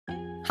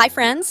Hi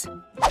friends!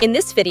 In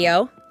this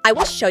video, I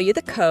will show you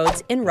the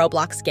codes in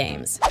Roblox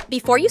games.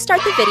 Before you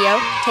start the video,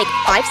 take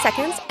 5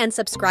 seconds and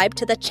subscribe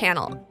to the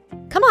channel.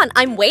 Come on,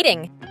 I'm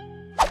waiting!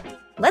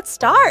 Let's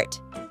start!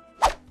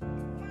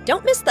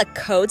 Don't miss the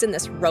codes in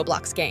this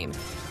Roblox game.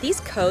 These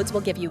codes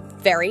will give you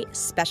very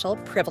special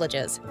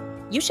privileges.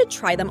 You should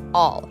try them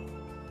all.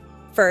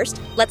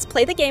 First, let's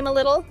play the game a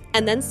little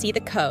and then see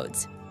the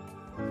codes.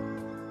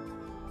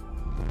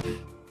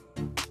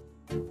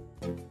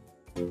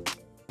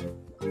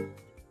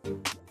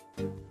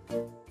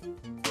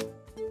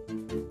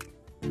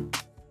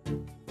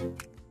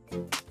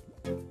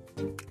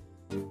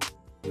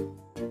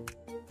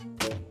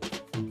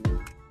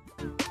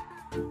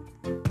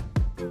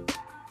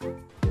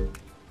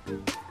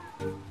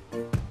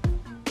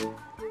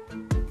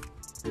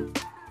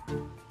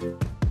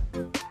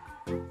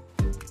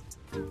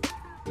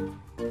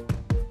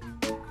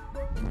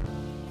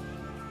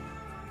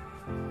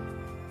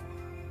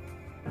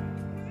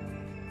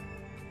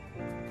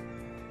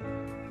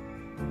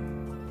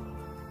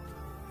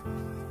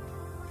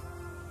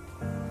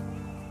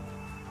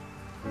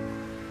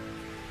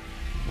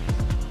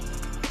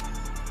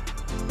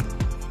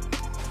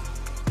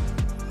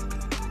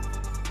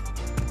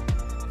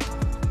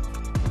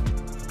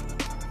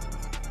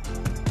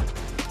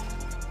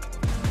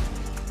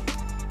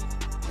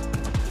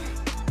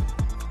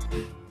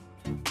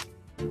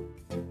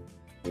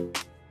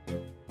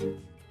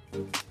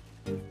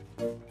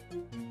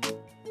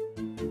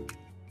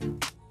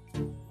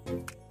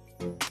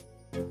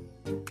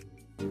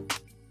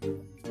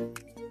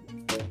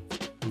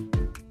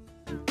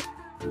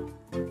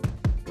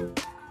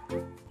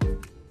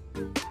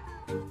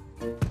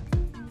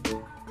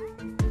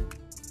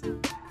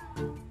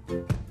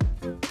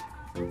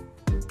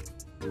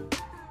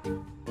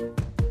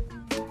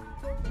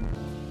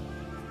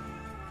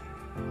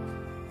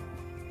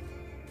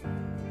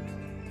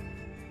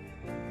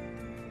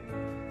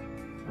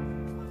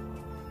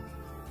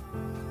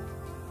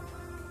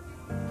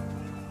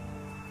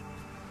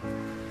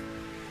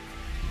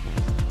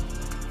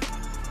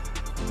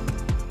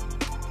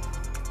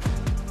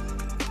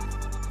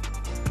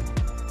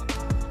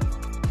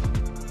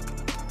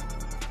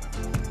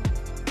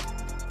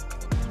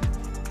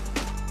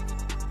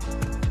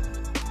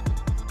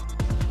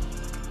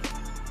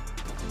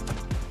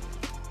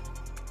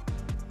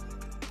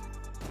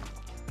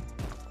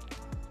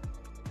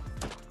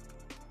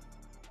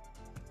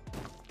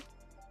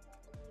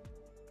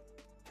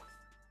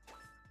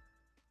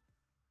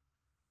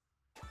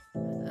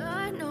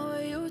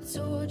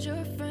 Told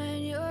your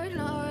friend you're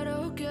not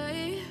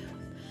okay,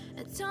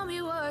 and tell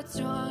me what's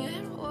wrong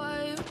and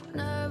why you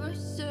never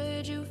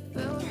said you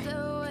felt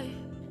that way.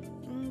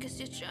 Guess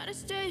you're trying to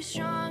stay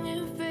strong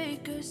and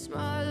fake a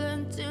smile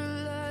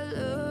until I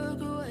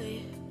look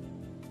away.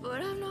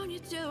 But I've known you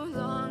too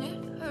long,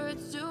 it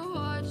hurts to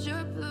watch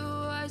your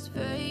blue eyes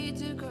fade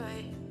to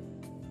gray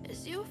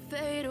as you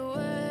fade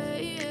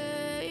away,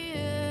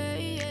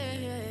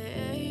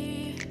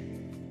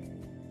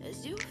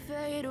 as you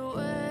fade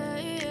away.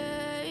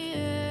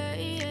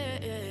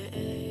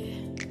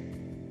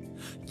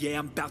 Yeah,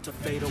 I'm about to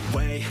fade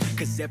away,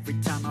 cause every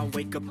time I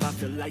wake up I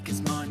feel like it's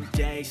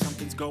Monday.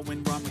 Something's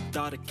going wrong with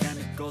all the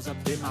chemicals up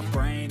in my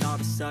brain. All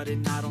of a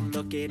sudden I don't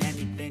look at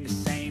anything the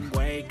same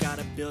way. Got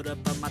a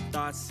buildup of my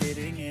thoughts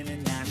sitting in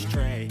an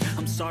ashtray.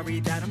 I'm sorry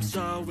that I'm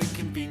so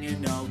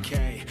inconvenient,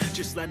 okay.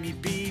 Just let me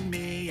be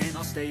me and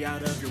I'll stay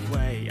out of your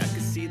way. I can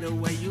see the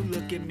way you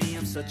look at me,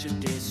 I'm such a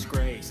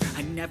disgrace.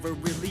 I never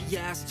really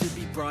asked to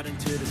be brought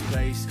into this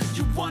place.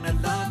 You wanna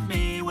love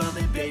me? Well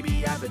then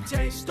baby I have a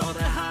taste. All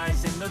the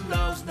highs and the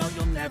lows, no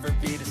you'll never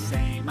be the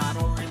same. I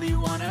don't really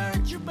wanna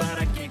hurt you but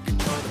I can't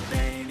control the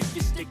pain. If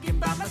you're sticking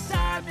by my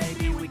side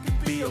maybe we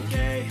could be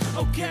okay.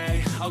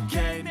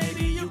 Okay,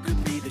 maybe you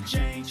could be the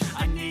change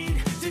I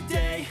need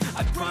today.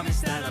 I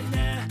promise that I've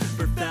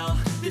never felt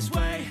this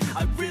way.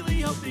 I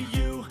really hope that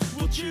you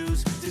will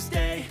choose to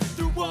stay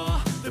through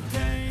all the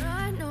pain.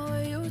 I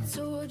know you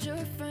told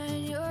your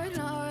friend you're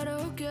not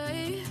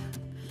okay,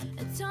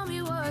 and tell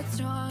me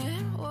what's wrong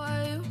and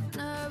why you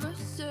never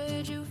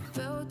said you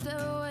felt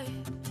that way.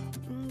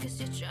 Guess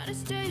you're trying to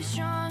stay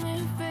strong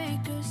and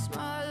fake a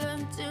smile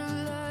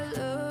until I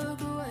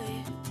look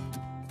away.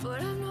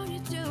 But I've known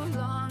you too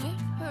long, it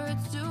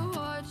hurts to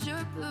watch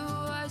your blue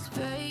eyes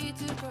fade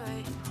to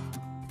gray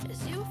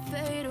as you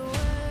fade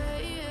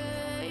away,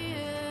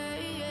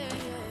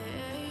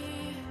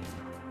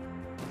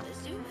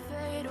 as you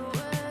fade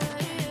away,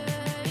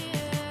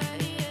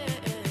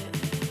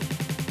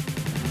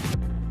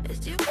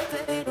 as you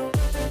fade away.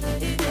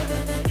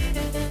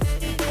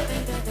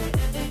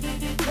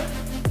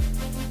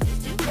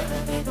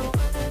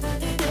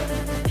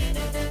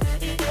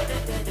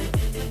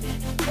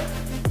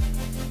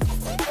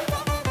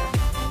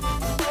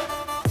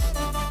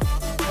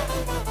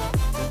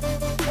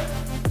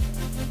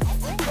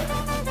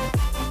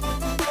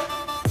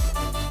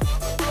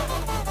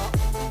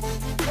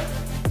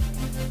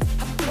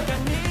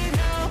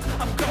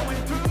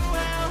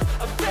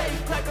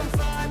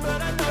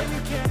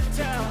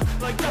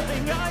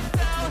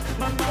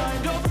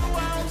 mind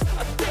overwhelms.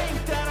 I think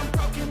that I'm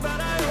broken, but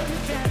I hope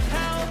you can't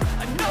help.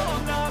 I know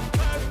I'm not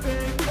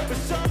perfect, but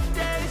some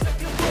days I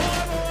feel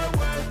more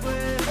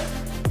worthless.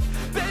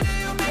 Baby,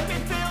 you make me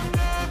feel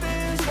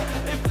nervous.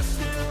 If I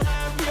still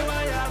have you,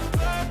 I have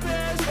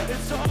purpose.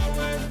 It's all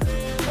worth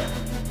it.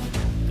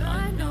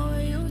 I know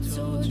you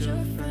told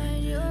your friend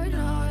you're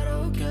not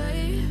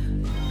okay.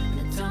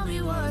 And tell me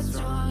what's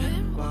wrong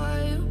and why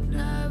you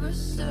never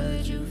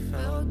said you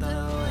felt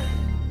that way.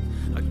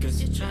 I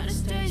guess you're trying to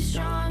stay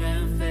strong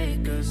and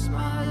fake a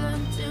smile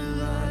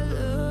until I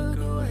look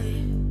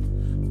away.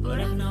 But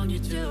I've known you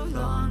too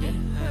long, it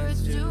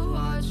hurts to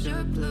watch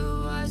your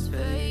blue eyes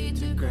fade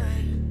to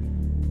gray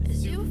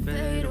as you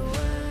fade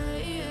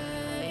away.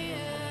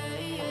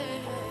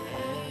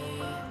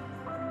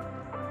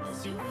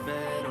 As you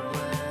fade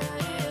away.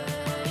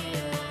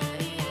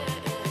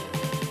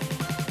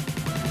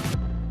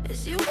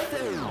 As you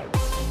fade away.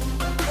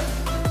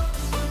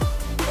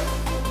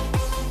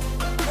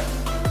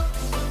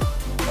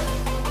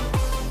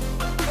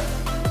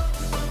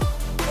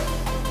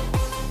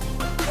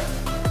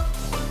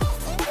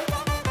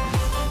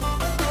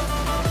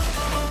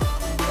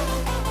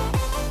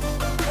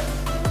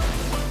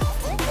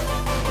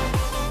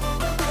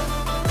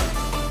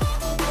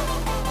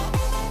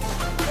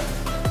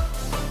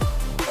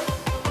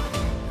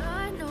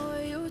 I know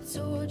you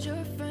told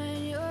your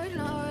friend you're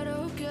not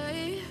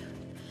okay.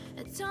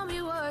 And tell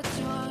me what's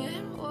wrong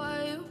and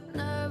why you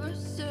never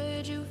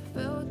said you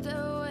felt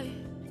that way.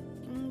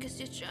 Guess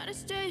you're trying to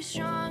stay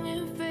strong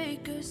and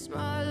fake a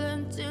smile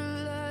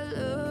until I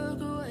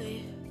look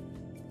away.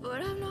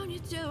 But I've known you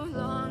too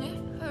long,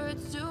 it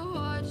hurts to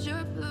watch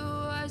your blue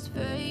eyes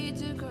fade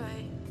to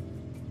gray.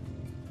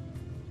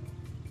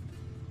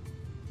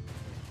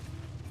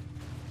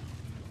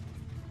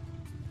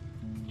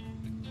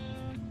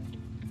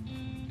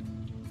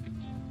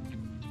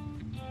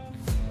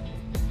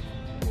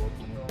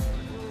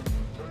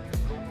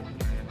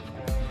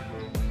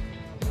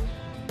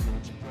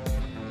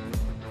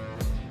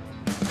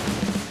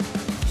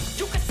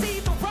 You can see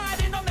the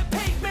writing on the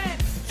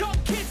pavement. Young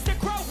kids, they're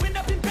growing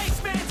up in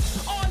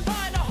basements.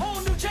 Online, a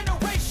whole new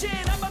generation.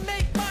 I'ma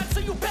make mine, so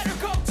you better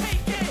go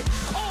take it.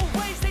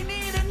 Always, they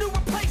need a new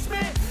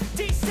replacement.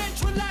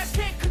 Decentralized,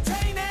 can't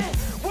contain it.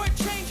 We're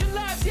changing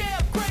lives, yeah,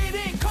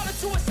 upgrading. Call it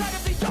suicide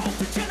of the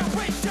older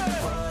generation.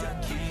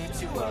 What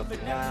keeps you up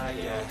at night,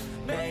 yeah?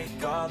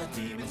 Make all the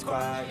demons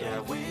quiet, yeah.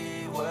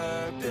 We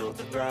were built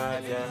to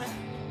thrive, yeah.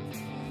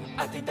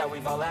 I think that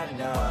we've all had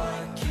enough.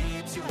 What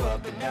keeps you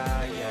up at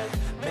night, yeah?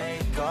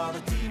 Make all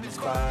the demons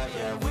quiet,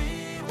 yeah.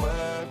 We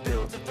were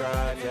built to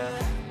thrive,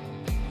 yeah.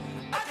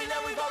 I think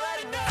that we've all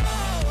had enough.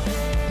 Oh,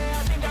 yeah,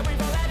 I think that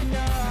we've all had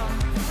enough.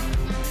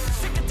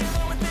 Sick of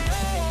dealing with the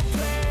old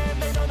plan.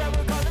 They know that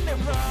we're calling it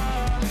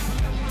wrong.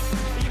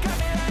 You got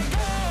me like,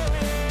 oh,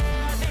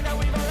 yeah, I think that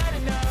we've all had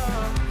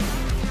enough.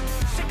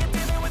 Sick of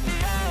dealing with the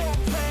old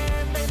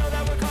plan. They know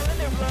that we're calling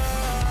it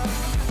wrong.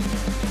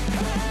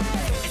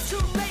 Hey, it's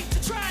too late to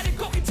try to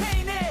go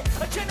contain it.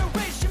 A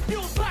generation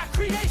fueled by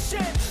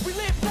creation. We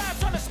live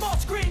lives on a small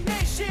screen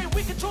nation.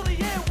 We control the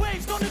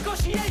airwaves, no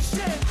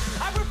negotiation.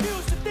 I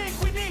refuse to think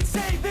we need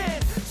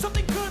saving.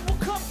 Something good will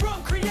come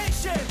from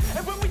creation.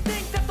 And when we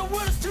think that the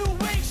world is too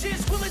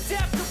anxious, we'll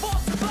adapt,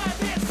 evolve,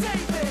 survive, and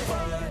save it.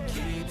 What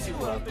keeps you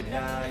up at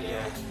night,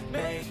 yeah?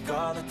 Make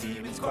all the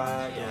demons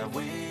quiet, yeah.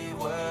 We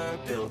were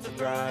built to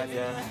thrive,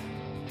 yeah.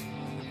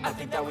 I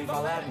think that we've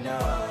all had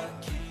enough.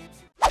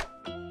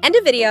 End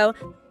of video.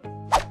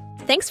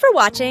 Thanks for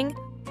watching.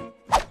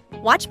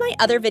 Watch my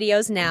other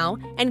videos now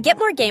and get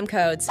more game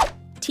codes.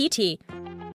 TT.